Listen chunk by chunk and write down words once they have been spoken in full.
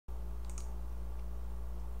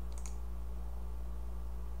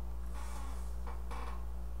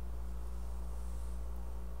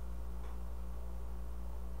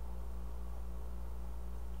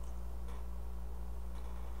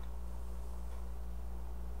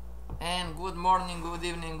And good morning, good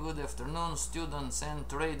evening, good afternoon, students and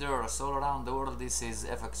traders all around the world. This is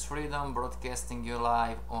FXFreedom broadcasting you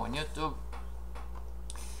live on YouTube.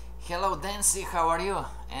 Hello Dancy, how are you?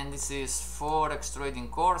 And this is Forex Trading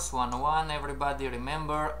Course 101. Everybody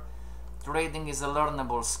remember, trading is a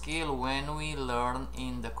learnable skill when we learn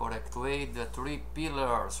in the correct way the three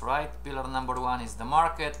pillars, right? Pillar number one is the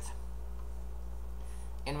market.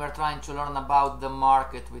 And we're trying to learn about the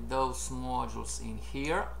market with those modules in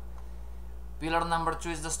here. Pillar number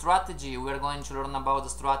two is the strategy. We're going to learn about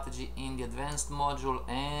the strategy in the advanced module.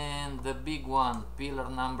 And the big one, pillar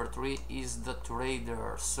number three, is the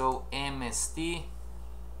trader. So MST,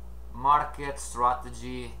 market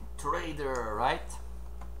strategy trader, right?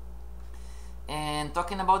 And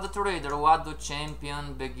talking about the trader, what do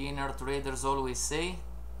champion beginner traders always say?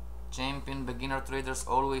 Champion beginner traders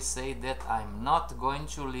always say that I'm not going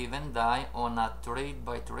to live and die on a trade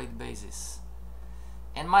by trade basis.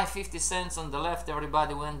 And my 50 cents on the left,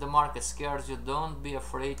 everybody, when the market scares you, don't be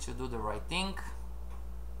afraid to do the right thing.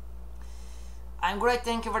 I'm great,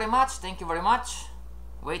 thank you very much, thank you very much.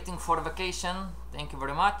 Waiting for vacation, thank you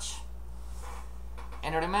very much.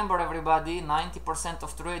 And remember everybody, 90%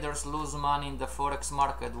 of traders lose money in the Forex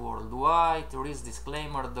market worldwide. There is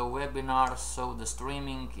disclaimer, the webinar, so the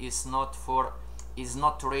streaming is not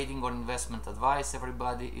trading or investment advice,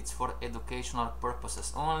 everybody. It's for educational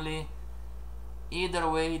purposes only. Either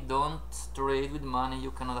way, don't trade with money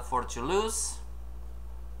you cannot afford to lose.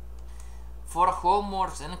 For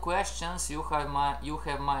homeworks and questions, you have my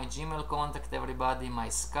Gmail contact, everybody, my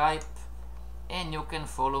Skype, and you can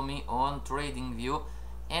follow me on TradingView.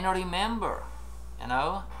 And remember,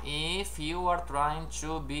 if you are trying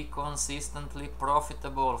to be consistently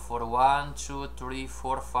profitable for 1, 2, 3,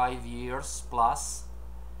 4, 5 years plus,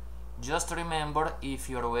 just remember, if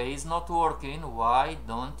your way is not working, why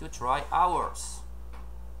don't you try ours?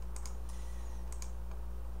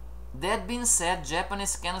 That being said,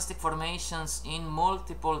 Japanese candlestick formations in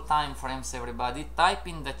multiple time frames, everybody. Type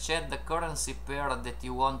in the chat the currency pair that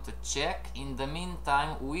you want to check. In the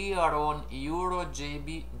meantime, we are on Euro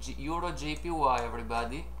JPY,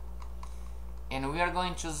 everybody. And we are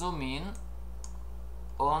going to zoom in.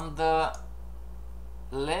 On the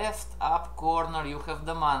left up corner, you have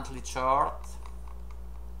the monthly chart.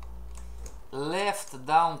 Left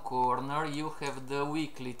down corner, you have the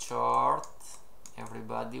weekly chart.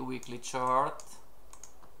 Everybody, weekly chart.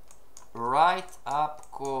 Right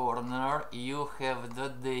up corner you have the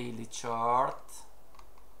daily chart,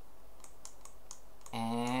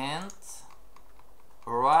 and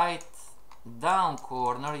right down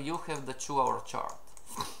corner you have the 2-hour chart.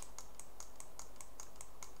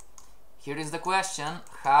 Here is the question: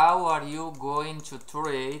 how are you going to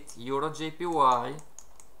trade Euro JPY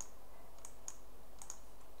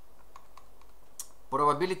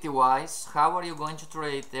probability wise? How are you going to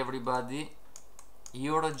trade, everybody,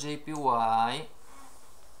 Euro JPY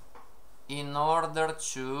in order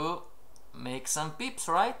to make some pips,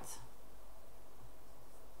 right?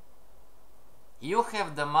 You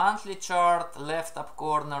have the monthly chart, left up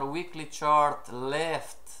corner, weekly chart,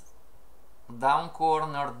 left down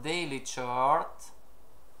corner, daily chart,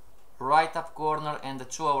 right up corner, and the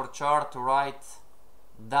 2-hour chart, right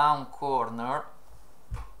down corner.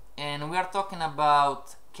 And we are talking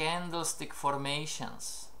about candlestick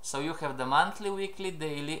formations. So you have the monthly, weekly,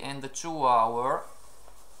 daily, and the 2-hour.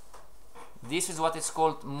 This is what is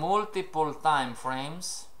called multiple time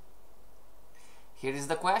frames. Here is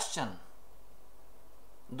the question: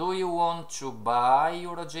 do you want to buy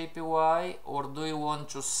Euro JPY or do you want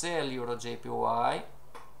to sell Euro JPY?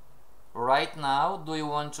 Right now, do you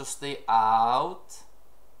want to stay out?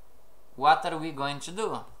 What are we going to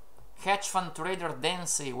do? Hedge fund trader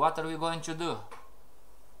Dancy, what are we going to do?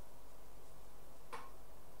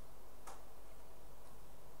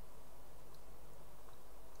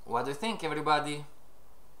 What do you think, everybody?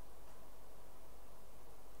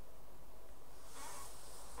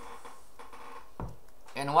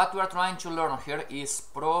 And what we are trying to learn here is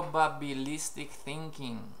probabilistic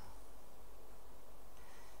thinking.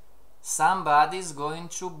 Somebody is going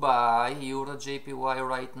to buy Euro JPY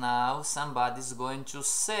right now. Somebody is going to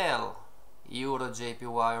sell Euro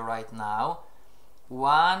JPY right now.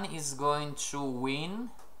 One is going to win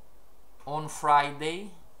on Friday.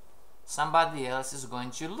 Somebody else is going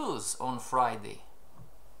to lose on Friday.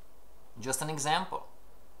 Just an example.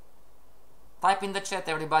 Type in the chat,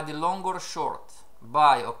 everybody, long or short.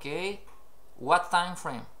 Buy, okay? What time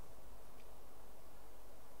frame?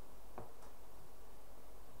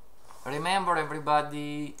 Remember,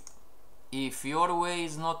 everybody, if your way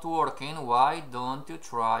is not working, why don't you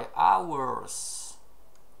try ours?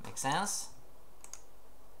 Make sense?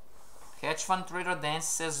 Hedge fund trader then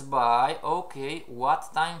says buy. Okay,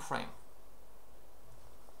 what time frame?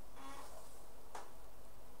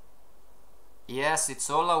 Yes, it's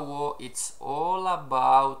all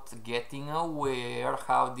about getting aware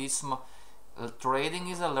how this trading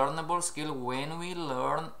is a learnable skill when we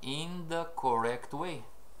learn in the correct way.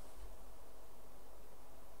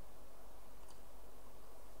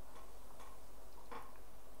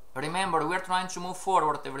 Remember, we're trying to move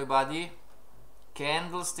forward, everybody.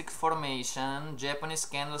 Candlestick formation. Japanese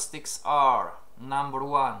candlesticks are number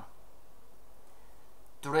 1,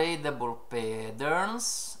 tradable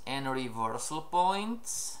patterns and reversal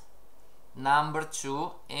points. Number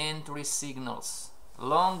 2, entry signals.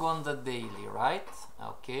 Long on the daily, right?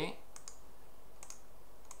 Okay.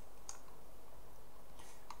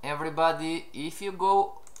 Everybody, if you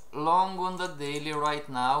go long on the daily right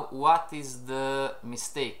now, what is the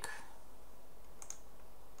mistake?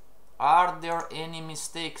 Are there any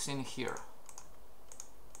mistakes in here?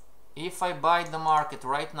 If I buy the market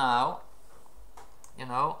right now, you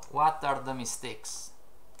know, what are the mistakes?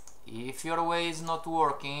 If your way is not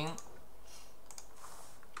working,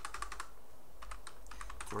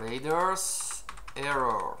 traders,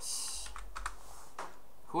 errors.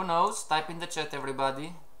 Who knows? Type in the chat,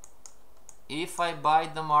 everybody. If I buy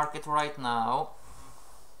the market right now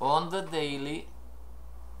on the daily,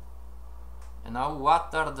 you know,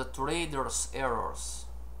 what are the traders' errors?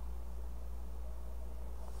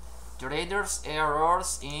 Traders'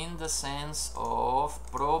 errors in the sense of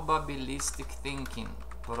probabilistic thinking.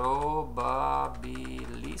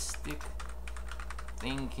 Probabilistic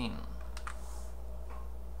thinking.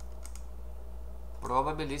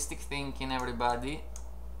 Probabilistic thinking, everybody.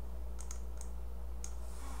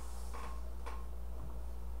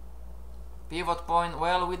 Pivot point,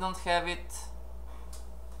 well, we don't have it.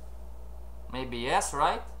 Maybe yes,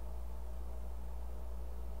 right?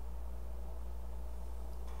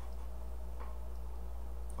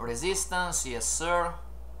 Resistance, yes sir.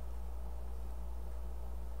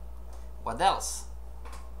 What else?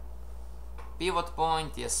 Pivot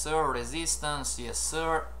point, yes sir. Resistance, yes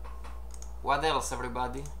sir. What else,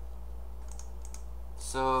 everybody?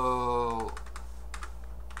 So,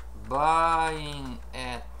 buying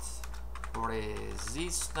at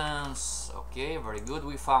resistance. Okay, very good.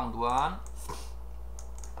 We found one.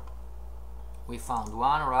 We found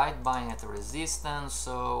one, right? Buying at resistance.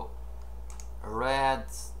 So, red.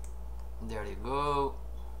 There you go.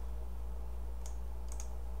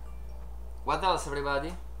 What else,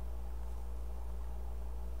 everybody?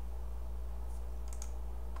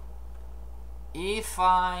 If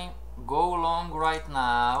I go long right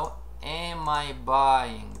now, am I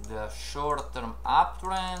buying the short-term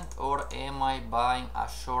uptrend or am I buying a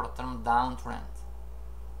short-term downtrend?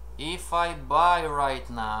 If I buy right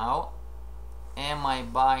now, am I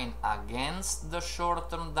buying against the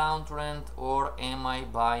short-term downtrend or am I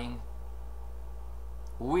buying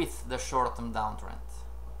with the short-term downtrend?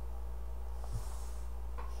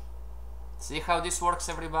 See how this works,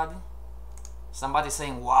 everybody? Somebody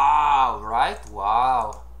saying, wow, right?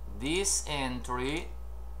 Wow. This entry,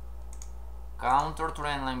 counter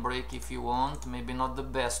trendline break if you want, maybe not the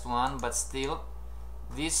best one, but still,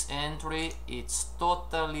 this entry, it's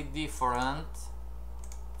totally different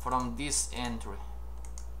from this entry.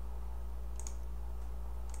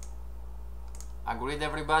 Agreed,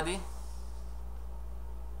 everybody?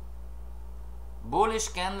 Bullish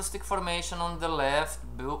candlestick formation on the left,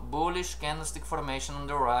 bullish candlestick formation on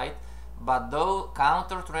the right, but though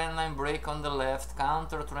counter trendline break on the left,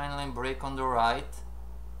 counter trendline break on the right,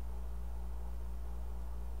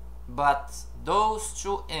 but those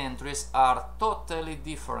two entries are totally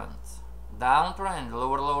different. Downtrend,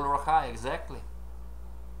 lower low, lower high, exactly.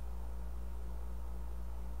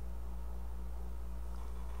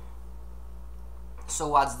 So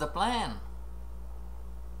what's the plan?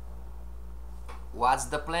 What's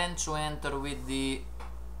the plan to enter with the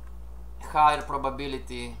higher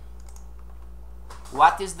probability?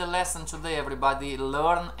 What is the lesson today, everybody?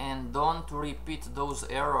 Learn and don't repeat those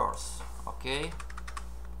errors, okay?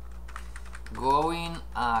 Going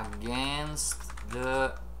against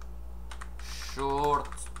the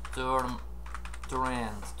short-term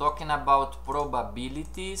trend. Talking about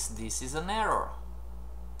probabilities, this is an error.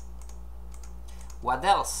 What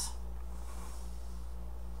else?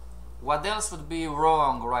 What else would be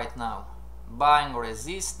wrong right now? Buying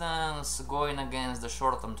resistance, going against the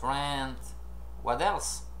short-term trend. What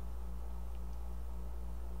else?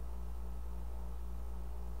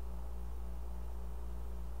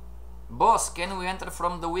 Boss, can we enter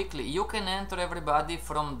from the weekly? You can enter, everybody,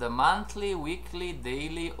 from the monthly, weekly,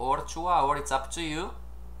 daily or 2 hour. It's up to you.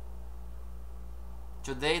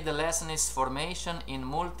 Today the lesson is formation in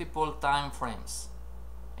multiple time frames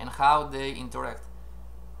and how they interact.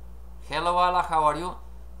 Hello Allah, how are you?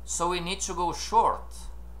 So we need to go short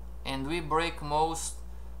and we break most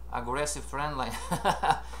aggressive trend line.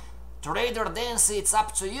 Trader dance, it's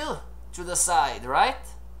up to you to decide, right?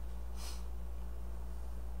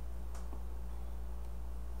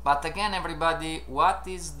 But again, everybody, what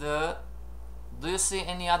is the... Do you see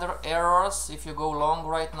any other errors if you go long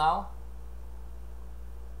right now?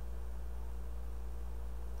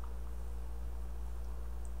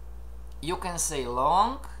 You can say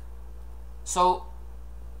long. So,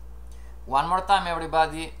 one more time,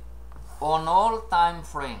 everybody, on all time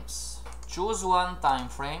frames, choose one time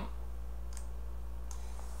frame.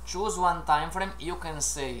 Choose one time frame. You can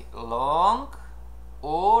say long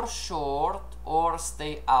or short or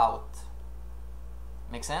stay out.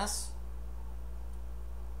 Make sense?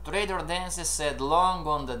 Trader Dances said long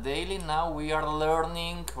on the daily. Now we are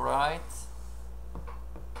learning, right?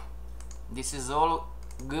 This is all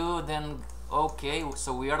good and okay.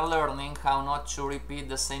 So we are learning how not to repeat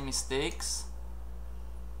the same mistakes.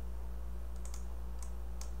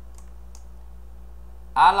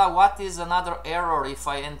 Allah, what is another error if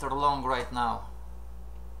I enter long right now?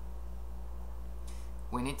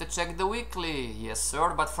 We need to check the weekly. Yes,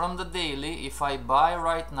 sir. But from the daily, if I buy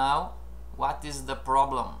right now, what is the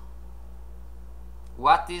problem?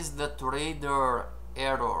 What is the trader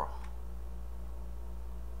error?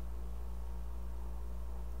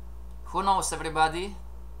 Who knows, everybody?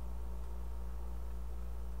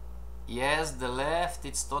 Yes, the left,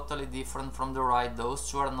 it's totally different from the right.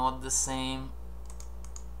 Those two are not the same,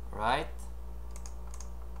 right?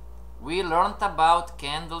 We learned about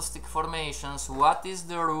candlestick formations. What is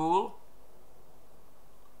the rule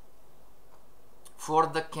for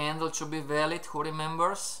the candle to be valid? Who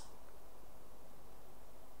remembers?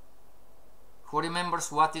 Who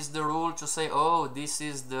remembers what is the rule to say, oh, this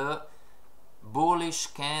is the bullish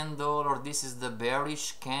candle, or this is the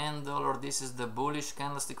bearish candle, or this is the bullish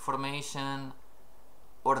candlestick formation,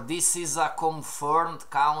 or this is a confirmed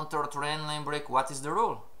counter trend line break? What is the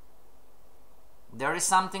rule? There is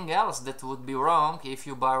something else that would be wrong if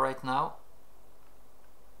you buy right now.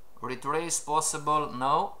 Retrace possible?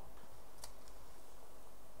 No.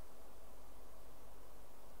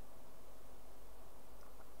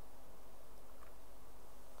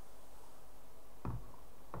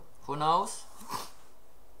 Who knows?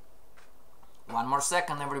 One more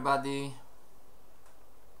second, everybody.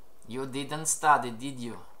 You didn't study, did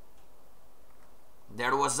you?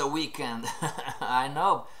 There was a weekend. I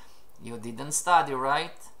know. You didn't study,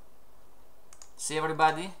 right? See,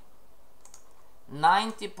 everybody?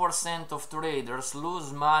 90% of traders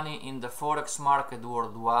lose money in the forex market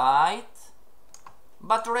worldwide,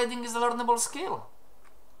 but trading is a learnable skill.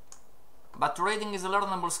 But trading is a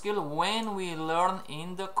learnable skill when we learn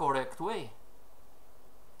in the correct way.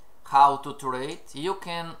 How to trade? You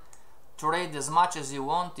can trade as much as you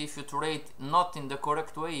want. If you trade not in the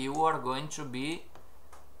correct way, you are going to be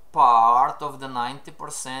part of the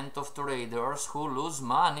 90% of traders who lose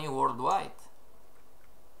money worldwide.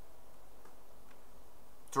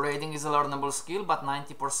 Trading is a learnable skill, but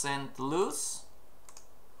 90% lose.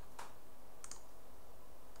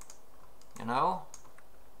 You know?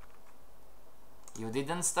 You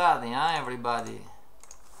didn't study, huh, everybody?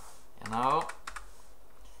 You know?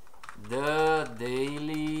 The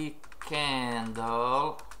daily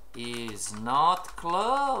candle is not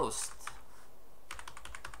closed.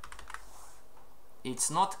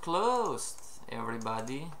 It's not closed,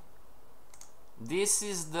 everybody. This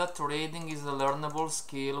is the trading is a learnable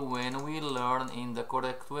skill when we learn in the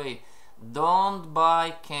correct way. Don't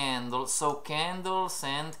buy candles. So candles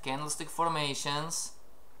and candlestick formations,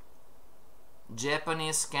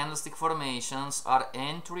 Japanese candlestick formations, are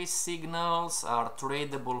entry signals, are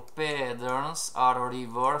tradable patterns, are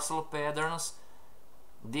reversal patterns.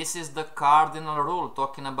 This is the cardinal rule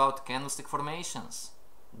talking about candlestick formations.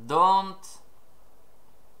 Don't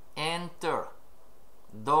enter,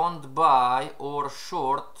 don't buy or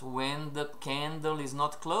short when the candle is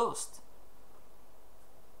not closed.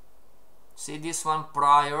 See this one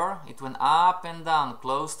prior, it went up and down,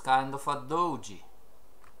 closed kind of a doji,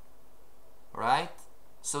 right?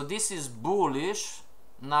 So this is bullish.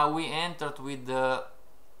 Now we entered with the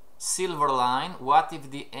silver line. What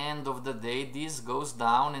if the end of the day this goes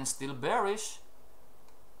down and still bearish,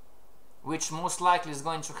 which most likely is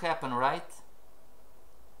going to happen, right?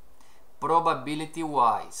 Probability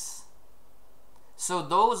wise. So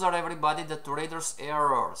those are, everybody, the traders'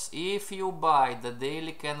 errors. If you buy the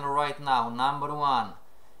daily candle right now, number one,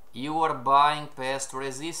 you are buying past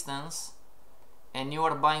resistance. and you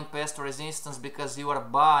are buying past resistance because you are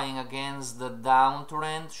buying against the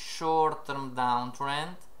downtrend, short-term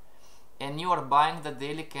downtrend, and you are buying the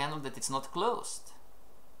daily candle that it's not closed.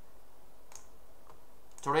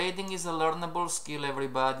 Trading is a learnable skill,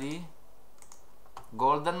 everybody.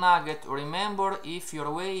 Golden nugget. Remember, if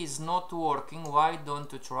your way is not working, why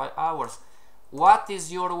don't you try ours? What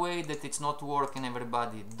is your way that it's not working,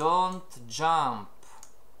 everybody? Don't jump.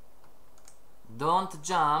 Don't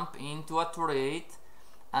jump into a trade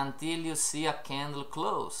until you see a candle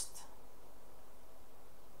closed.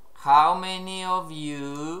 How many of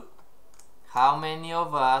you, how many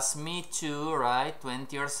of us, me too, right?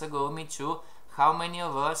 20 years ago, me too. How many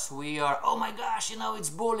of us, we are, oh my gosh, you know, it's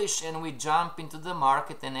bullish, and we jump into the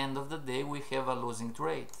market, and end of the day we have a losing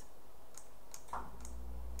trade.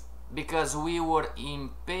 Because we were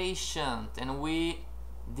impatient and we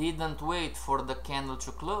didn't wait for the candle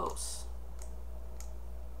to close.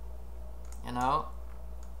 You know?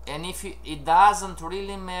 And if it doesn't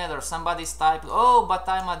really matter, somebody's typing, oh, but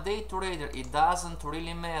I'm a day trader. It doesn't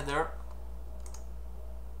really matter.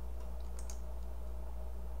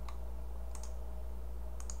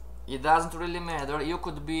 It doesn't really matter. You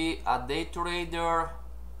could be a day trader,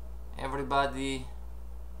 everybody.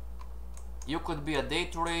 You could be a day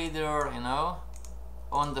trader, you know,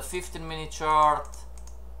 on the 15-minute chart.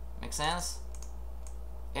 Make sense?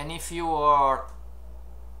 And if you are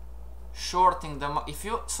shorting the,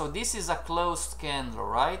 so this is a closed candle,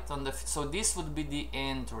 right? So this would be the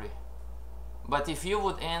entry. But if you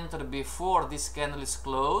would enter before this candle is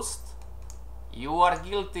closed, you are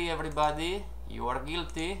guilty, everybody. You are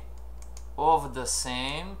guilty of the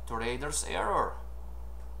same trader's error.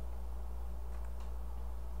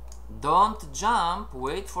 Don't jump,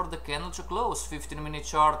 wait for the candle to close. 15-minute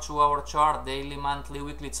chart, 2-hour chart, daily, monthly,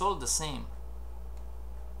 weekly, it's all the same.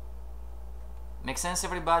 Make sense,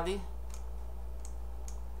 everybody?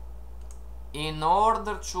 In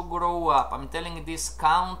order to grow up, I'm telling you this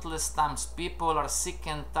countless times, people are sick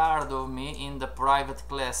and tired of me in the private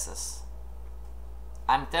classes.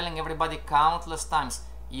 I'm telling everybody countless times,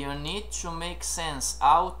 you need to make sense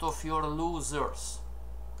out of your losers.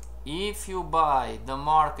 If you buy the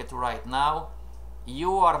market right now,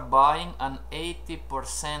 you are buying an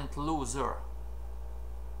 80% loser.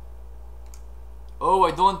 Oh,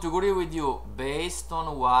 I don't agree with you. Based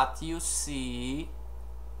on what you see,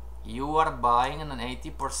 you are buying an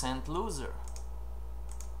 80% loser.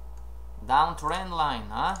 Downtrend line,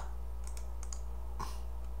 huh?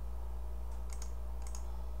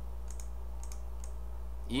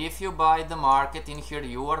 If you buy the market in here,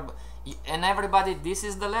 you are, and everybody, this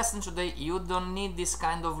is the lesson today. You don't need this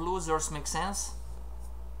kind of losers. Make sense?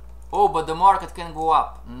 Oh, but the market can go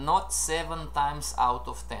up. Not 7 times out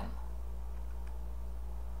of 10.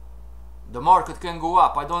 The market can go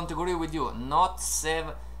up. I don't agree with you. Not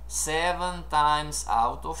 7 times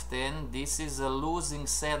out of 10. This is a losing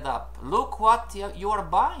setup. Look what you are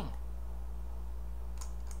buying.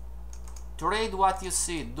 Trade what you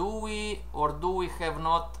see. Do we or do we have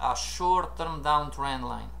not a short-term downtrend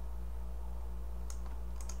line?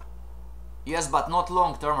 Yes, but not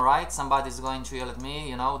long-term, right? Somebody's going to yell at me,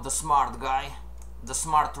 you know, the smart guy, the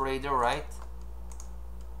smart trader, right?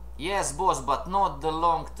 Yes, boss, but not the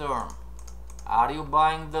long-term. Are you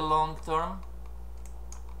buying the long-term?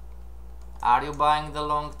 Are you buying the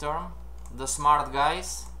long-term? The smart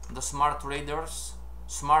guys, the smart traders,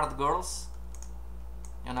 smart girls?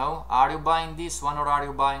 You know, are you buying this one or are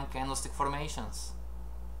you buying candlestick formations?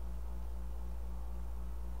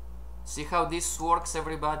 See how this works,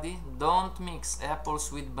 everybody? Don't mix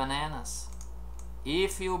apples with bananas.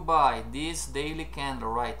 If you buy this daily candle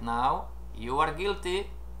right now, you are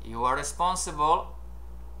guilty, you are responsible,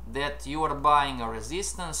 that you are buying a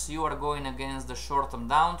resistance, you are going against the short-term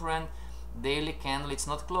downtrend, daily candle, it's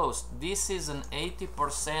not closed. This is an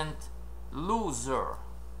 80% loser,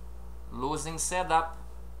 losing setup.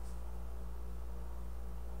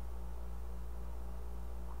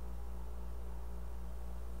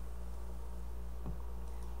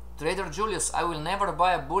 Trader Julius, I will never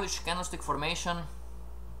buy a bullish candlestick formation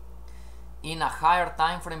in a higher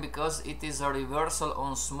time frame because it is a reversal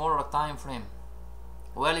on smaller time frame.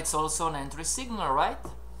 Well, it's also an entry signal, right?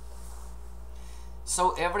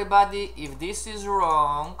 So everybody, if this is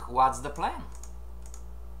wrong, what's the plan?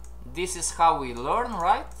 This is how we learn,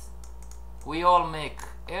 right? We all make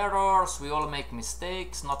errors, we all make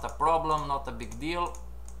mistakes, not a problem, not a big deal.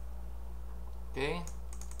 Okay?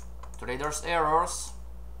 Traders' errors.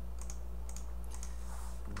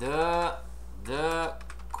 The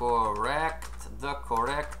correct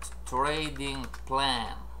trading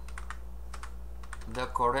plan. The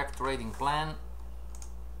correct trading plan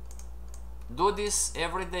Do this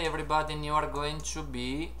every day, everybody, and you are going to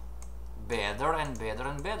be better and better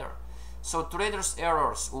and better. So traders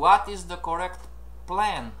errors, what is the correct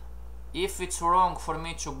plan? If it's wrong for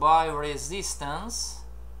me to buy resistance,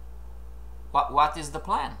 what is the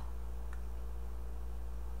plan?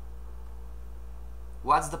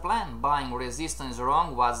 What's the plan? Buying resistance is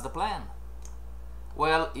wrong, what's the plan?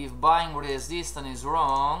 Well, if buying resistance is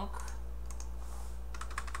wrong,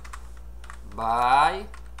 buy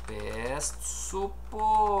past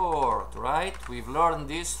support, right? We've learned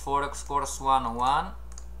this Forex course 101.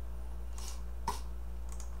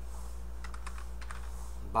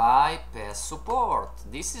 Buy past support.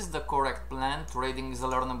 This is the correct plan. Trading is a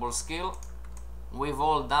learnable skill. We've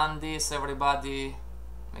all done this, everybody.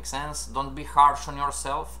 Makes sense? Don't be harsh on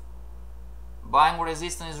yourself. Buying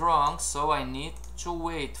resistance is wrong, so I need to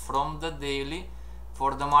wait from the daily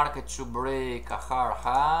for the market to break a hard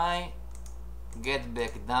high, get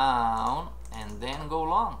back down, and then go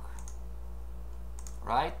long.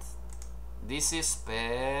 Right? This is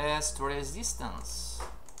past resistance.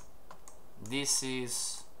 This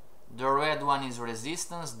is, the red one is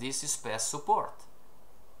resistance, this is past support.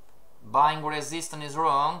 Buying resistance is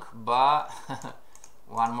wrong, but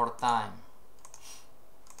one more time.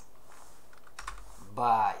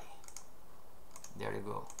 Buy. There you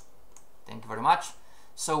go. Thank you very much.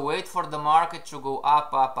 So wait for the market to go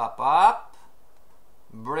up, up, up, up.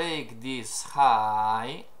 Break this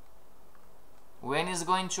high. When is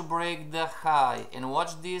going to break the high? And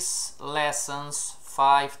watch these lessons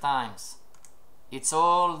 5 times. It's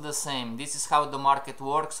all the same. This is how the market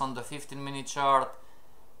works on the 15-minute chart,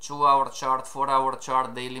 2-hour chart, 4-hour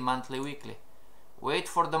chart, daily, monthly, weekly. Wait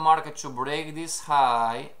for the market to break this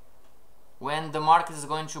high. When the market is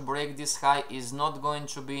going to break this high, is not going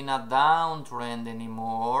to be in a downtrend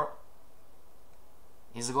anymore.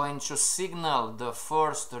 It's going to signal the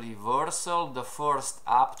first reversal, the first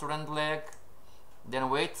uptrend leg. Then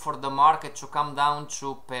wait for the market to come down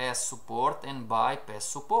to past support and buy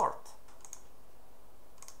past support.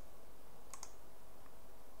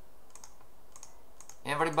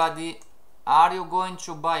 Everybody, are you going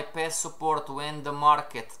to buy past support when the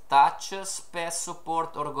market touches past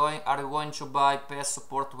support, or are you going to buy past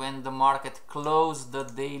support when the market closes the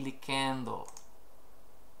daily candle?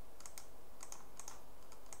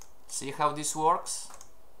 See how this works?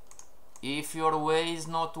 If your way is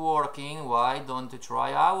not working, why don't you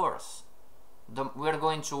try ours? We're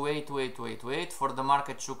going to wait for the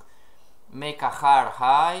market to make a higher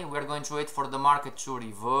high. We're going to wait for the market to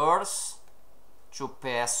reverse to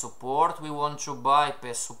past support. We want to buy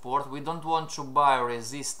past support. We don't want to buy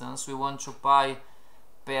resistance. We want to buy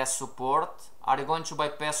past support. Are you going to buy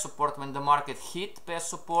past support when the market hit past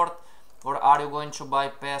support, or are you going to buy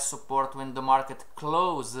past support when the market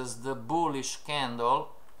closes the bullish candle?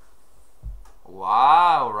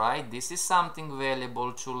 Wow, right? This is something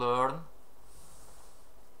valuable to learn.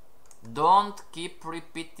 Don't keep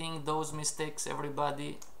repeating those mistakes,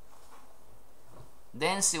 everybody.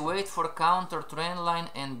 Then wait for counter trend line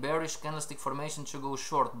and bearish candlestick formation to go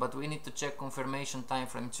short, but we need to check confirmation time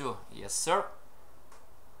frame too. Yes, sir.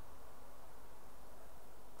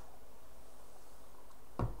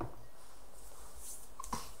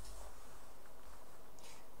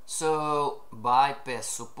 So buy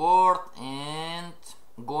past support and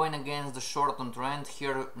going against the short on trend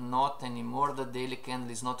here, not anymore. The daily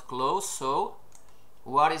candle is not closed. So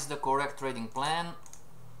what is the correct trading plan?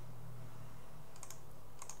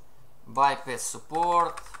 Buy past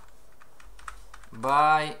support,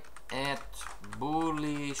 buy at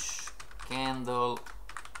bullish candle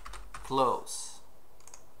close.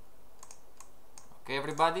 Okay,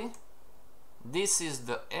 everybody, this is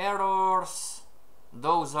the errors.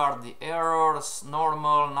 Those are the errors,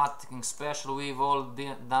 normal, nothing special. We've all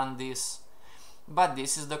done this, but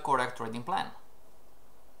this is the correct trading plan.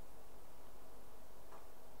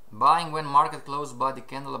 Buying when market close, buy the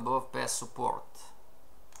candle above past support.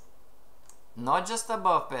 Not just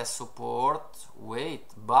above past support, wait,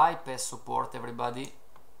 buy past support, everybody.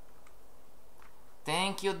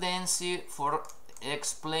 Thank you, Dancy, for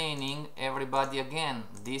explaining, everybody. Again,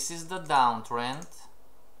 this is the downtrend,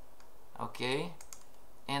 okay,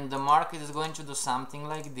 and the market is going to do something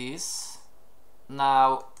like this.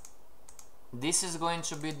 Now this is going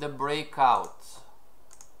to be the breakout,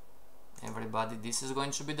 everybody. This is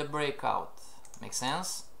going to be the breakout. Make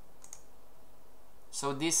sense?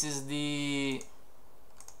 So this is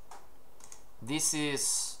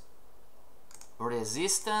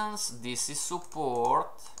resistance, this is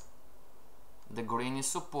support. The green is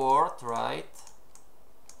support, right?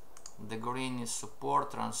 The green is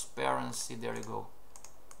support, transparency, there you go.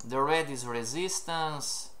 The red is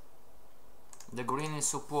resistance, The green is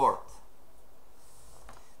support.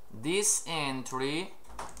 This entry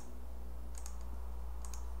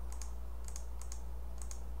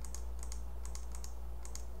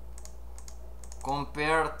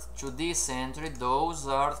compared to this entry, those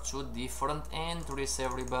are two different entries,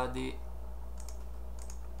 everybody.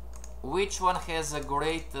 Which one has a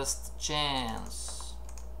greatest chance?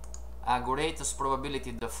 A greatest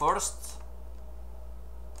probability? The first?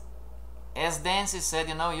 As Dancy said,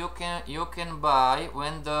 you know, you can buy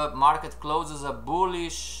when the market closes a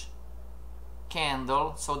bullish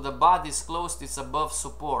candle, so the body is closed, it's above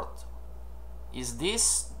support.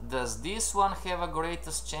 Does this one have a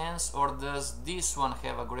greatest chance, or does this one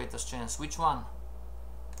have a greatest chance? Which one?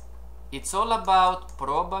 It's all about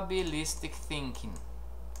probabilistic thinking.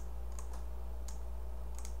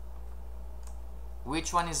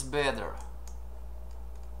 Which one is better?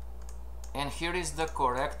 And here is the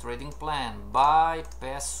correct trading plan. Buy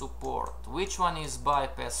past support. Which one is buy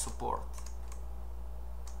past support?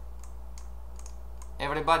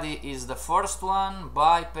 Everybody, is the first one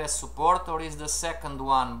buy past support, or is the second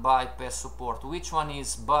one buy past support? Which one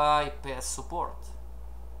is buy past support?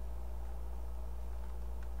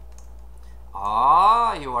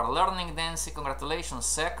 Ah, you are learning, Dancy. Congratulations.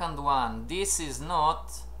 Second one. This is not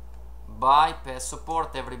buy past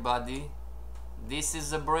support, everybody. This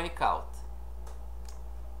is a breakout.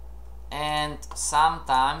 And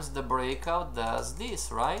sometimes the breakout does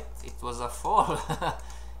this, right? It was a fall.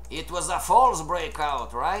 It was a false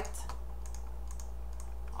breakout, right?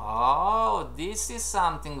 Oh, this is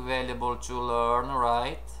something valuable to learn,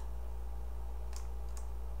 right?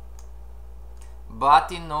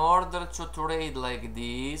 But in order to trade like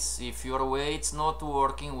this, if your weight's not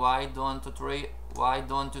working, why don't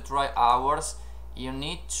you try hours? You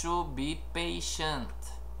need to be patient.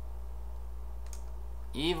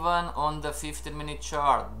 Even on the 15-minute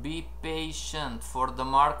chart, be patient for the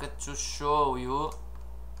market to show you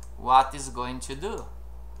what is going to do.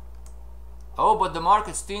 Oh, but the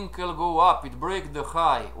market still can go up, it break the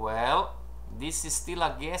high. Well, this is still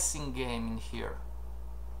a guessing game in here.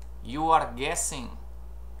 You are guessing.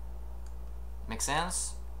 Make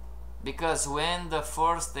sense? Because when the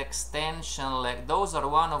first extension, like those are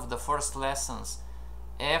one of the first lessons.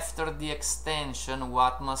 After the extension,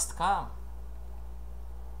 what must come?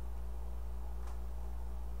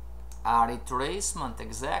 A retracement,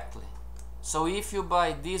 exactly. So if you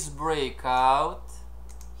buy this breakout,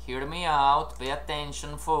 hear me out, pay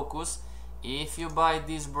attention, focus. If you buy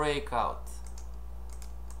this breakout,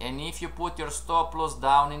 and if you put your stop loss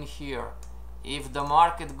down in here, if the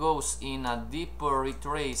market goes in a deeper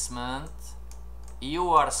retracement, you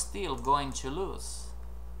are still going to lose.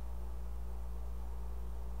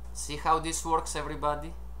 See how this works,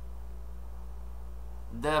 everybody?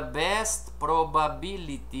 The best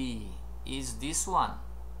probability is this one.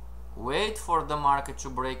 Wait for the market to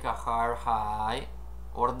break a higher high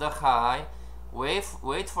or the high.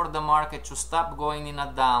 Wait for the market to stop going in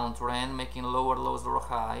a downtrend, making lower lows, lower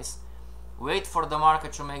highs. Wait for the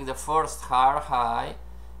market to make the first higher high.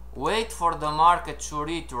 Wait for the market to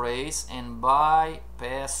retrace and buy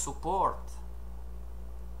past support.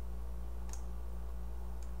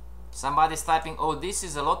 Somebody's typing, oh, this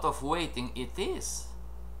is a lot of waiting. It is.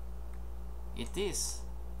 It is.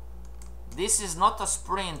 This is not a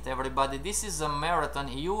sprint, everybody. This is a marathon.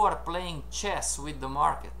 You are playing chess with the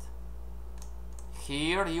market.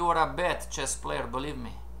 Here you are a bad chess player, believe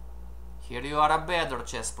me. Here you are a better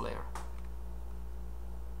chess player.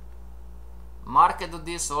 Market do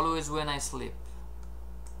this always when I sleep.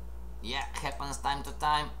 Yeah, happens time to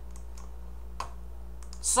time.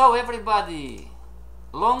 So everybody,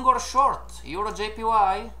 long or short, Euro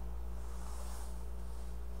JPY?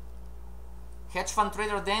 Hedge fund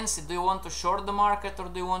trader Dancy, do you want to short the market or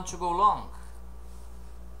do you want to go long?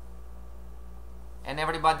 And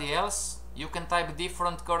everybody else, you can type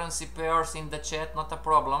different currency pairs in the chat, not a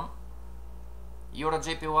problem. Euro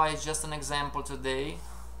JPY is just an example today.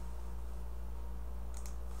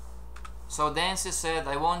 So Dancy said,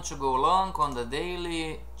 I want to go long on the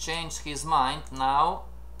daily, changed his mind. Now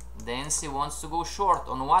Dancy wants to go short.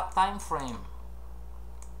 On what time frame?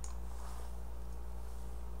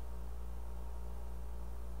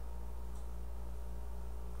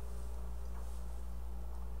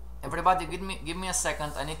 Everybody, give me a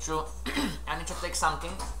second. I need to I need to take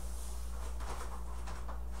something.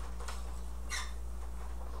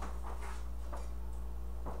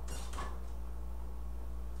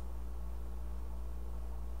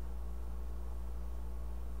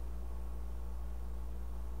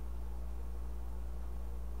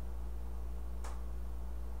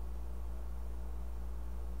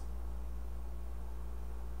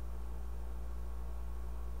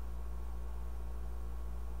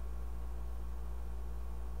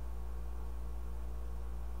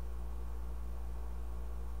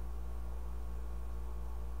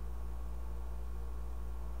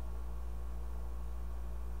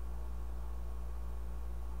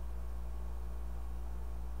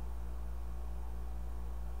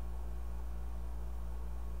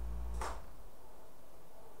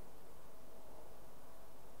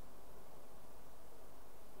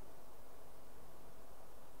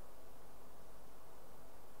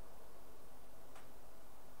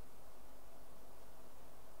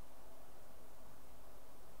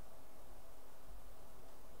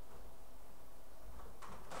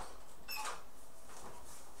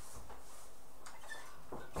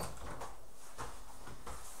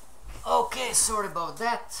 Okay, sorry about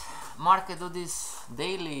that. Market do this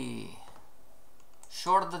daily.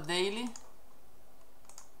 Short the daily.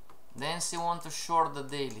 Then you want to short the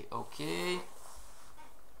daily. Okay.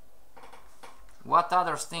 What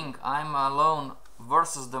others think I'm alone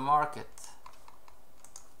versus the market?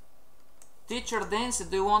 Teacher Dancy,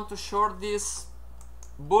 do you want to short this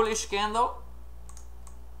bullish candle?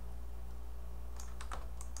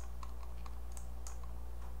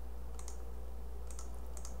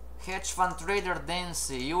 Hedge fund trader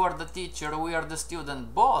Dancy, you are the teacher, we are the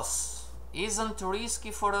student. Boss, isn't it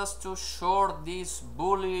risky for us to short this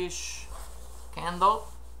bullish candle?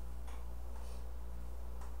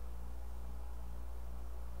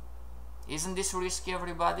 Isn't this risky,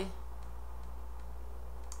 everybody?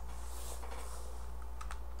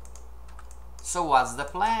 So what's the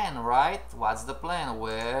plan, right? What's the plan?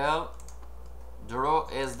 Well, draw,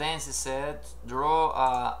 as Dancy said, draw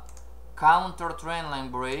a counter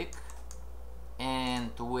trendline break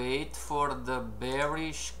and wait for the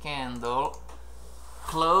bearish candle,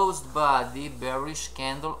 closed body bearish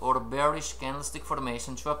candle or bearish candlestick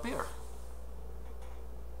formation to appear.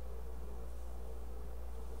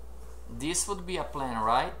 This would be a plan,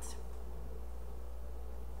 right?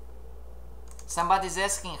 Somebody's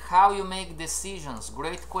asking how you make decisions.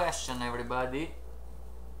 Great question, everybody.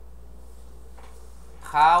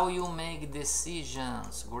 How you make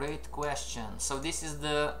decisions. Great question. So this is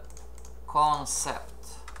the concept.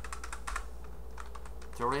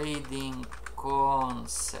 Trading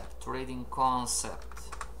concept. Trading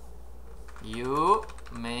concept. You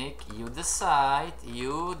decide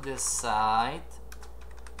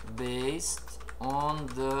based on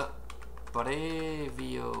the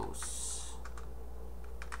previous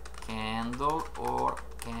candle or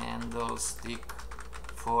candlestick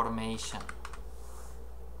formation.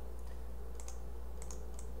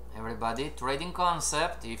 Everybody, trading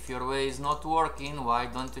concept. If your way is not working, why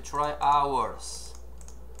don't you try ours?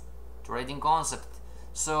 Trading concept.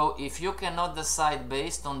 So if you cannot decide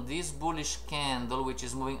based on this bullish candle which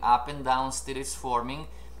is moving up and down, still is forming,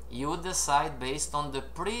 you decide based on the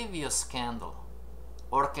previous candle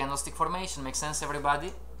or candlestick formation. Make sense,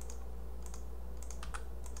 everybody?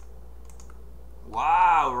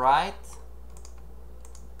 Wow, right?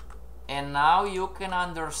 And now you can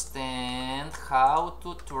understand how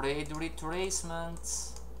to trade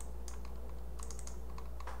retracements.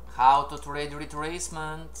 How to trade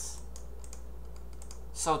retracements.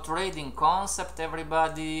 So trading concept,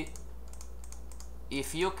 everybody.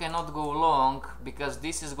 If you cannot go long because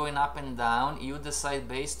this is going up and down, you decide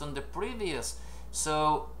based on the previous.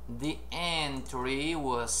 So the entry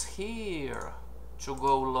was here to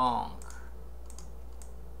go long.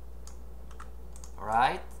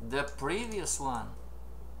 Right? The previous one.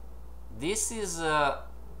 This is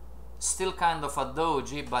still kind of a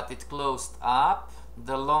doji, but it closed up.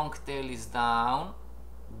 The long tail is down.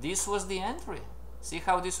 This was the entry. See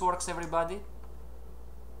how this works, everybody?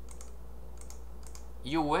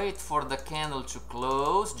 You wait for the candle to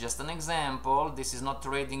close. Just an example. This is not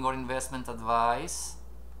trading or investment advice.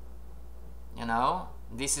 You know,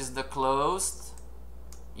 this is the closed.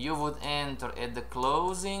 You would enter at the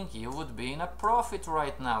closing, you would be in a profit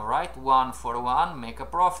right now, right? 1 for 1, make a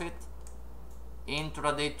profit.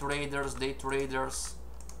 Intraday traders, day traders.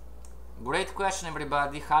 Great question,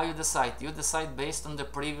 everybody. How you decide? You decide based on the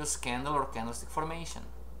previous candle or candlestick formation.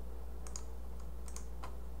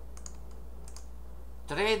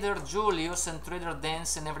 Trader Julius and Trader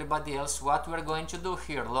Dance and everybody else, what we're going to do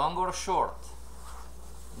here, long or short?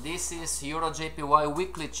 This is Euro JPY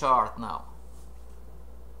weekly chart now.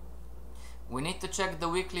 We need to check the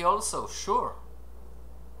weekly also, sure.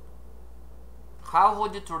 How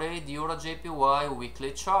would you trade Euro JPY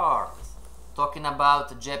weekly chart? Talking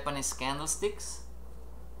about Japanese candlesticks?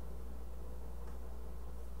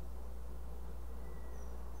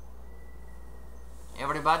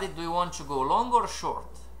 Everybody, do you want to go long or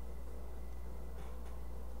short?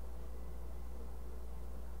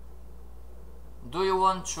 Do you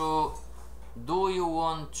want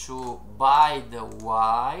to buy the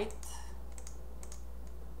white?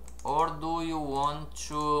 Or do you want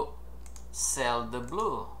to sell the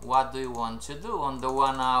blue? What do you want to do on the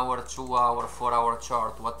 1 hour, 2 hour, 4 hour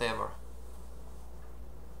chart, whatever?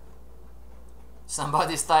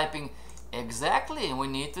 Somebody's typing, exactly, we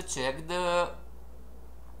need to check the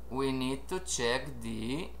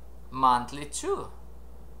monthly too.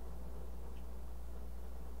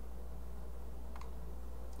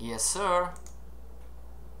 Yes, sir.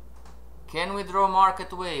 Can we draw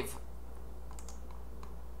market wave?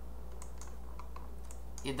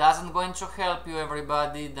 It doesn't going to help you,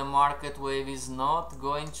 everybody. The market wave is not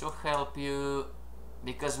going to help you.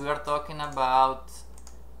 because we are talking about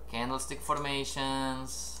candlestick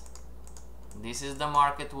formations. This is the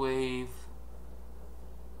market wave.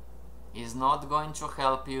 Is not going to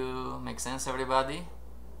help you. Make sense, everybody?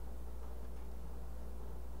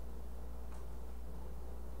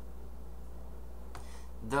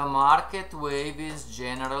 The market wave is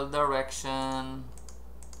general direction.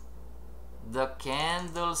 The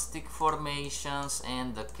candlestick formations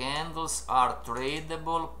and the candles are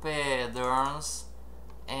tradable patterns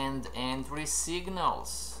and entry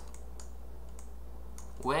signals.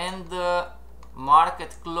 When the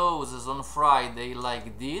market closes on Friday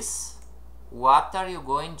like this, what are you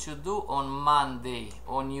going to do on Monday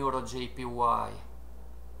on Euro JPY?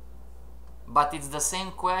 But it's the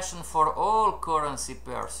same question for all currency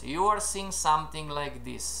pairs. You are seeing something like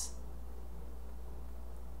this.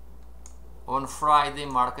 On Friday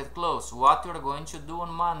market close. What you're going to do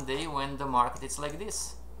on Monday when the market is like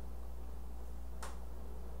this?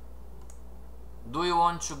 Do you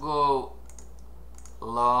want to go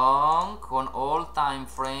long on all time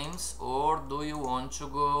frames, or do you want to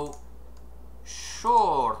go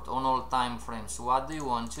short on all time frames? What do you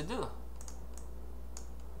want to do?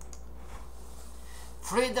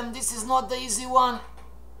 Freedom, this is not the easy one.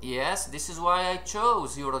 Yes, this is why I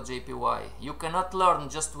chose Euro JPY. You cannot learn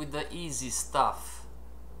just with the easy stuff.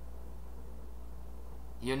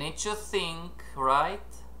 You need to think, right?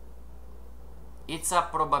 It's a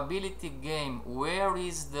probability game. Where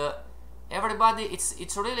is the... Everybody,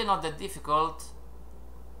 it's really not that difficult.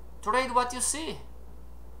 Trade what you see.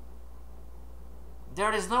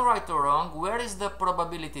 There is no right or wrong. Where is the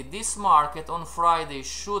probability? This market on Friday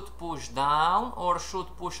should push down or should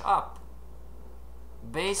push up?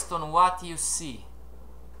 Based on what you see.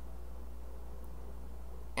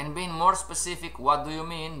 And being more specific, what do you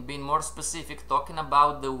mean? Being more specific, talking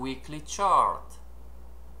about the weekly chart.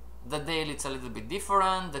 The daily it's a little bit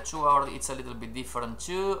different, the 2 hour it's a little bit different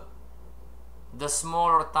too. The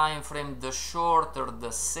smaller time frame, the shorter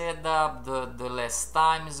the setup, the less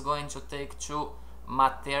time is going to take to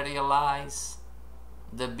materialize.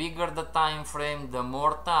 The bigger the time frame, the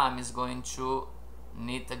more time is going to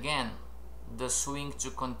need again the swing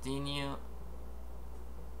to continue.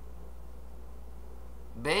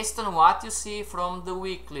 Based on what you see from the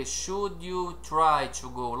weekly, should you try to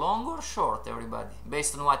go long or short, everybody?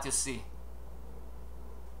 Based on what you see.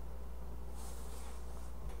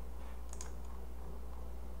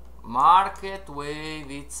 Market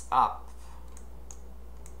wave, it's up.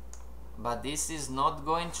 But this is not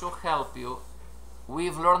going to help you.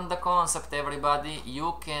 We've learned the concept, everybody.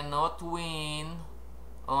 You cannot win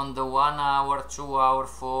on the 1 hour, 2 hour,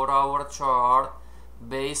 4 hour chart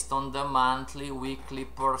based on the monthly, weekly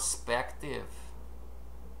perspective.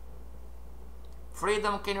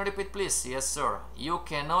 Freedom, can you repeat please? Yes, sir. You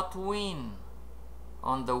cannot win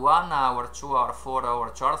on the 1 hour, 2 hour, 4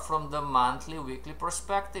 hour chart from the monthly, weekly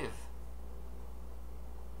perspective.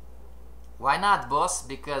 Why not, boss?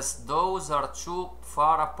 Because those are too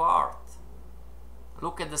far apart.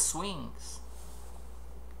 Look at the swings.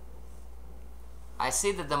 I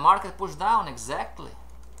see that the market pushed down, exactly.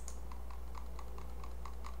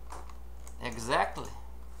 Exactly.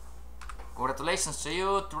 Congratulations to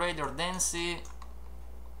you, Trader Dancy.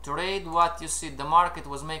 Trade what you see. The market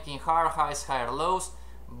was making higher highs, higher lows,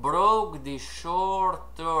 broke the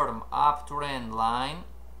short-term uptrend line,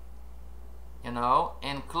 you know,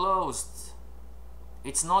 and closed.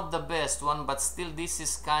 It's not the best one, but still this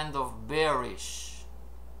is kind of bearish.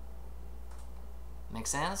 Make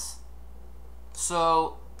sense?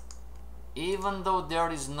 So, even though there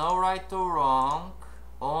is no right or wrong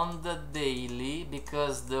on the daily,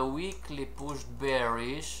 because the weekly pushed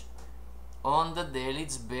bearish, on the daily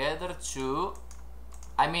it's better to,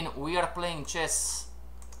 I mean, we are playing chess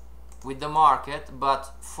with the market,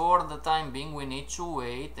 but for the time being we need to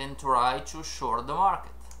wait and try to short the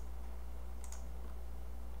market.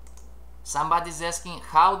 Somebody's asking,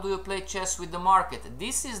 how do you play chess with the market?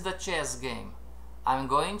 This is the chess game. I'm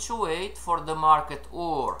going to wait for the market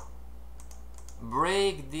or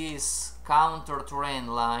break this counter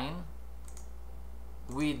trend line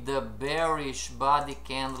with the bearish body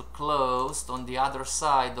candle closed on the other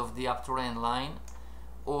side of the uptrend line,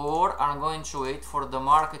 or I'm going to wait for the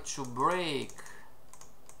market to break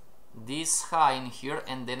this high in here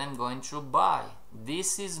and then I'm going to buy.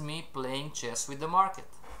 This is me playing chess with the market.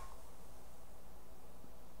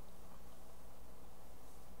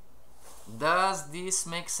 Does this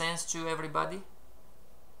make sense to everybody?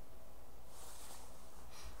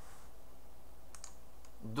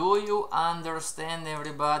 Do you understand,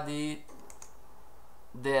 everybody,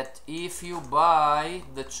 that if you buy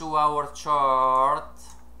the 2 hour chart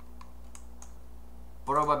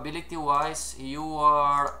probability wise you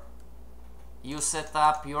set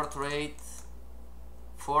up your trade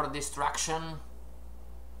for destruction.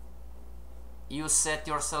 You set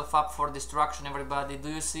yourself up for destruction, everybody. Do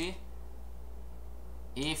you see?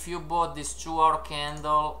 If you bought this 2-hour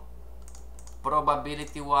candle,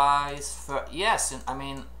 probability wise, yes, I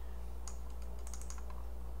mean,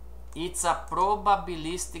 it's a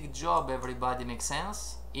probabilistic job, everybody. Makes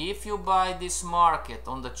sense? If you buy this market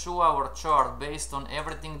on the 2-hour chart based on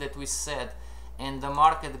everything that we said and the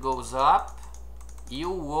market goes up, you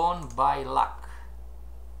won by luck.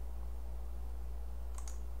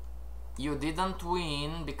 You didn't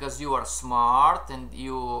win because you are smart and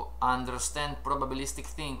you understand probabilistic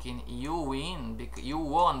thinking. You win because you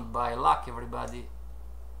won by luck, everybody.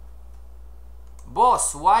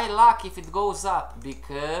 Boss, why luck if it goes up?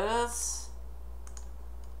 Because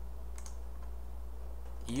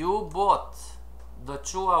you bought the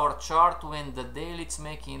 2-hour chart when the daily is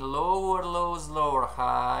making lower lows, lower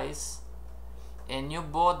highs, and you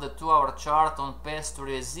bought the 2-hour chart on past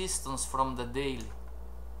resistance from the daily.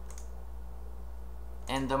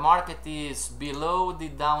 And the market is below the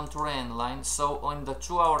downtrend line, so on the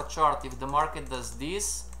 2-hour chart, if the market does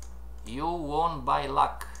this, you won by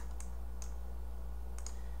luck.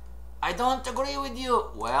 I don't agree with you.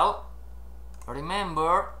 Well,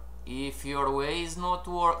 remember, if your way is not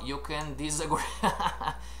work, you can disagree.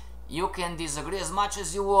 You can disagree as much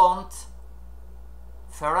as you want.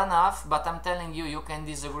 Fair enough, but I'm telling you, you can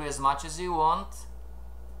disagree as much as you want,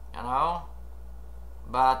 you know.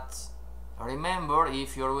 But remember,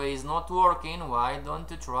 if your way is not working, why don't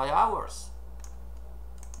you try ours?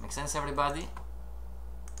 Make sense, everybody?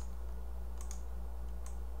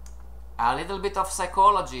 A little bit of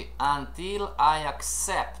psychology. Until I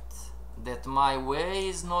accept that my way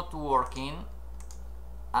is not working,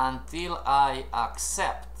 until I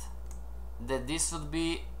accept that this would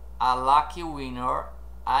be a lucky winner,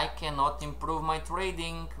 I cannot improve my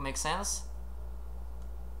trading. Make sense?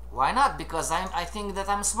 Why not? Because I think that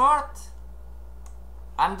I'm smart.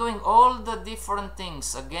 I'm doing all the different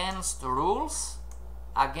things against rules,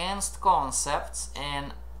 against concepts,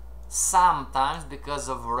 and sometimes because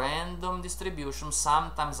of random distribution,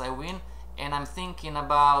 sometimes I win, and I'm thinking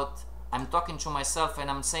about, I'm talking to myself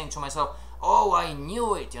and I'm saying to myself, oh, I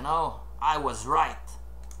knew it, you know, I was right.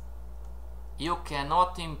 You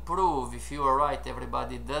cannot improve if you are right,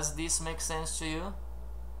 everybody. Does this make sense to you?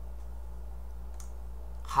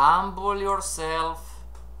 Humble yourself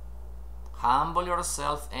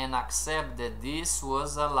and accept that this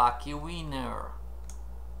was a lucky winner.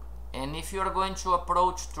 And if you're going to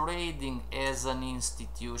approach trading as an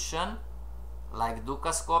institution, like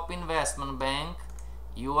Dukascope Investment Bank,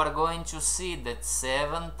 you are going to see that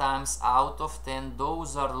 7 times out of 10,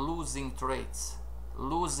 those are losing trades,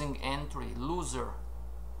 losing entry, loser.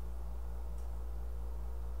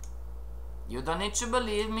 You don't need to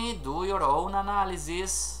believe me, do your own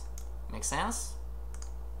analysis. Make sense?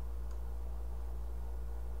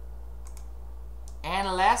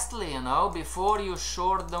 And lastly, you know, before you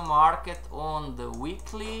short the market on the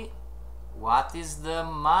weekly, what is the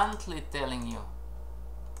monthly telling you?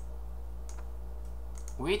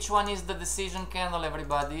 Which one is the decision candle,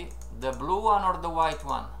 everybody? The blue one or the white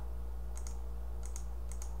one?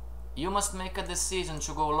 You must make a decision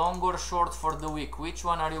to go long or short for the week. Which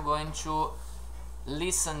one are you going to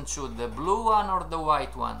listen to? The blue one or the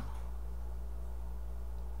white one?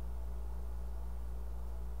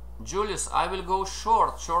 Julius, I will go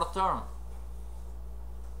short term.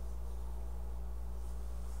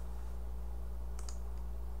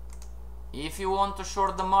 If you want to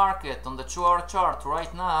short the market on the 2-hour chart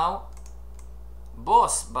right now,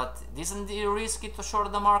 boss, but isn't it risky to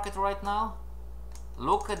short the market right now?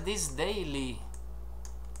 Look at this daily.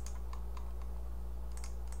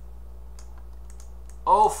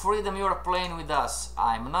 Oh, Freedom, you are playing with us.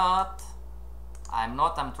 I'm not, I'm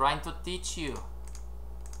trying to teach you.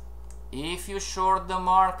 If you short the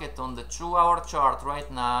market on the 2-hour chart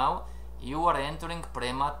right now, you are entering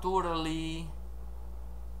prematurely.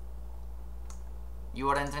 You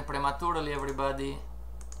are entering prematurely, everybody.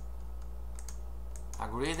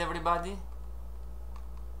 Agreed, everybody?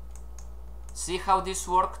 See how this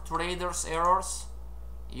works, traders' errors?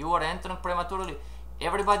 You are entering prematurely.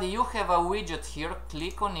 Everybody, you have a widget here.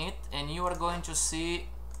 Click on it and you are going to see,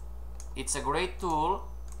 it's a great tool.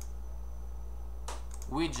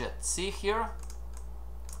 Widget, see here?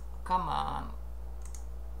 Come on.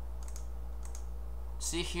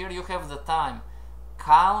 See here, you have the time.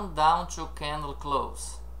 Count down to candle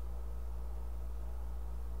close.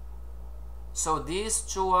 So this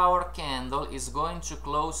 2-hour candle is going to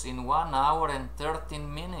close in 1 hour and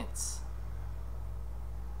 13 minutes.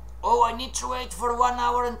 Oh, I need to wait for 1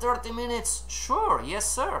 hour and 30 minutes. Sure, yes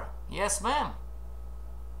sir, yes ma'am.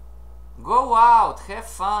 Go out, have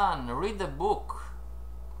fun, read a book.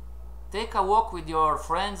 Take a walk with your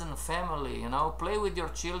friends and family, you know, play with your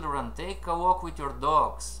children, take a walk with your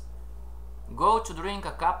dogs. Go to drink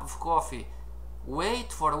a cup of coffee.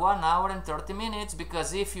 Wait for 1 hour and 30 minutes,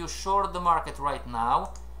 because if you short the market right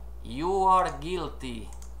now, you are guilty.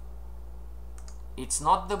 It's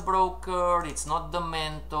not the broker, it's not the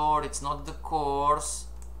mentor, it's not the course,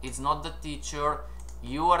 it's not the teacher.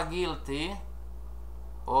 You are guilty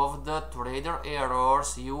of the trader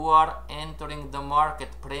errors. You are entering the market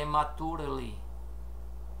prematurely.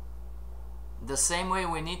 The same way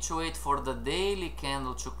we need to wait for the daily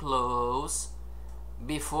candle to close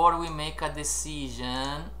before we make a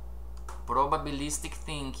decision, probabilistic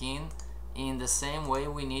thinking. In the same way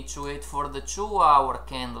we need to wait for the 2-hour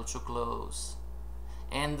candle to close,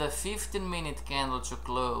 and the 15-minute candle to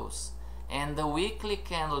close, and the weekly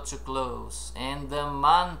candle to close, and the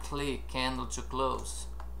monthly candle to close,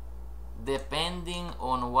 depending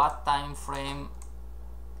on what time frame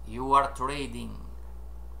you are trading.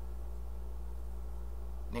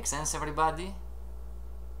 Make sense, everybody?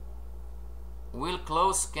 Will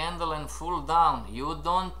close candle and full down. You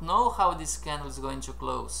don't know how this candle is going to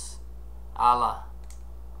close. Allah.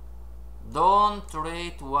 Don't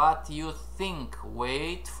trade what you think.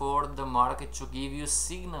 Wait for the market to give you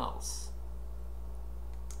signals.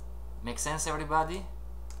 Make sense, everybody?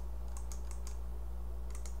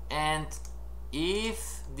 And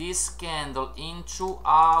if this candle in 2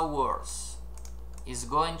 hours is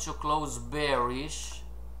going to close bearish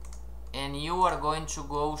and you are going to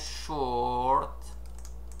go short,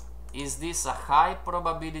 is this a high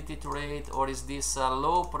probability trade or is this a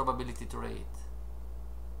low probability trade?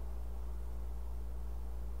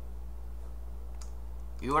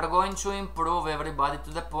 You are going to improve, everybody, to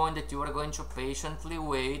the point that you are going to patiently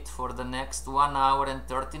wait for the next 1 hour and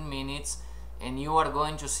 13 minutes, and you are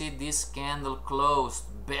going to see this candle closed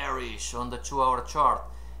bearish on the 2-hour chart.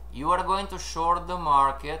 You are going to short the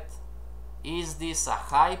market. Is this a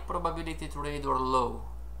high probability trade or low?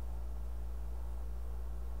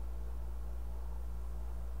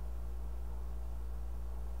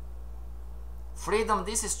 Freedom,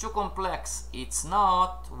 this is too complex. It's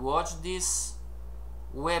not. Watch this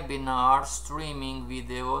webinar streaming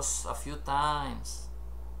videos a few times.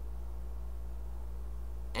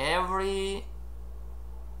 Every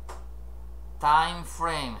time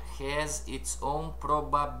frame has its own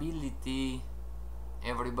probability.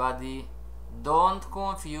 Everybody, don't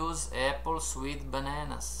confuse apples with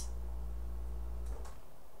bananas.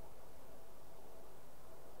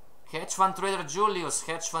 Hedge fund trader Julius,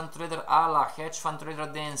 hedge fund trader Allah, hedge fund trader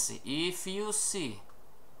Dancy, if you see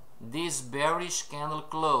this bearish candle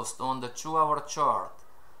closed on the 2-hour chart,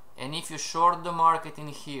 and if you short the market in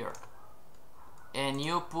here and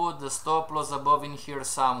you put the stop loss above in here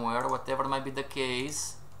somewhere, whatever might be the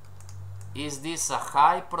case, is this a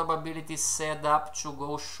high probability setup to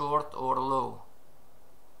go short or low?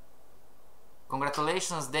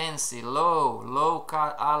 Congratulations, Dancy. Low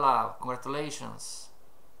Allah, congratulations.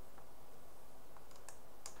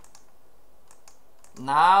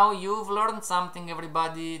 Now you've learned something,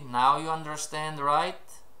 everybody. Now you understand, right?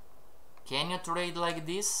 Can you trade like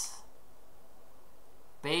this?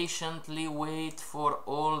 Patiently wait for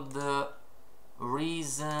all the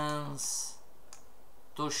reasons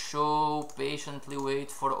to show, patiently wait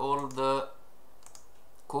for all the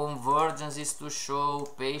convergences to show,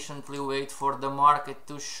 patiently wait for the market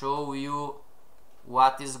to show you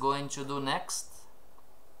what is going to do next.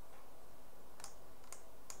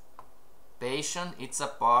 Patient, it's a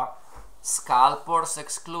part. Scalpers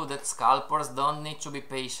excluded. Scalpers don't need to be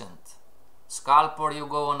patient. Scalper, you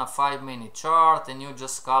go on a 5-minute chart and you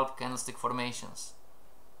just scalp candlestick formations.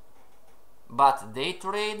 But day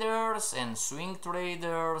traders and swing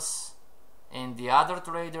traders and the other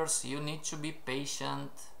traders, you need to be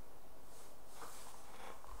patient.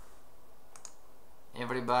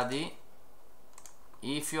 Everybody,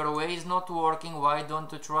 if your way is not working, why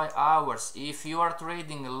don't you try ours? If you are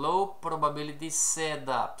trading low probability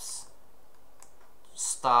setups,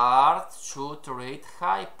 start to trade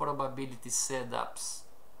high probability setups.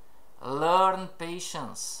 Learn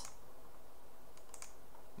patience.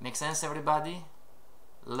 Make sense, everybody?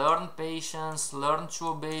 Learn patience, learn to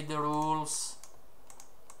obey the rules,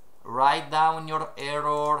 write down your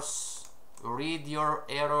errors, read your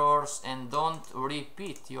errors, and don't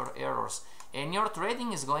repeat your errors. And your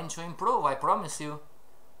trading is going to improve, I promise you.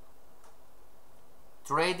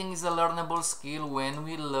 Trading is a learnable skill when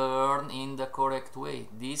we learn in the correct way.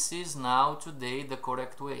 This is now today the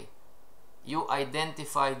correct way. You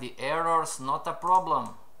identify the errors, not a problem.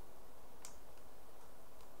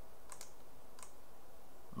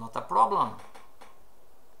 Not a problem.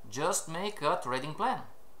 Just make a trading plan.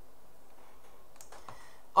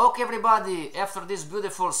 Okay, everybody, after this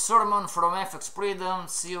beautiful sermon from FXFreedom,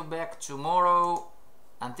 see you back tomorrow.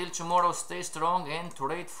 Until tomorrow, stay strong and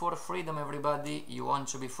trade for freedom, everybody. You want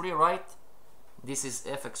to be free, right? This is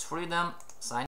FXFreedom. Sign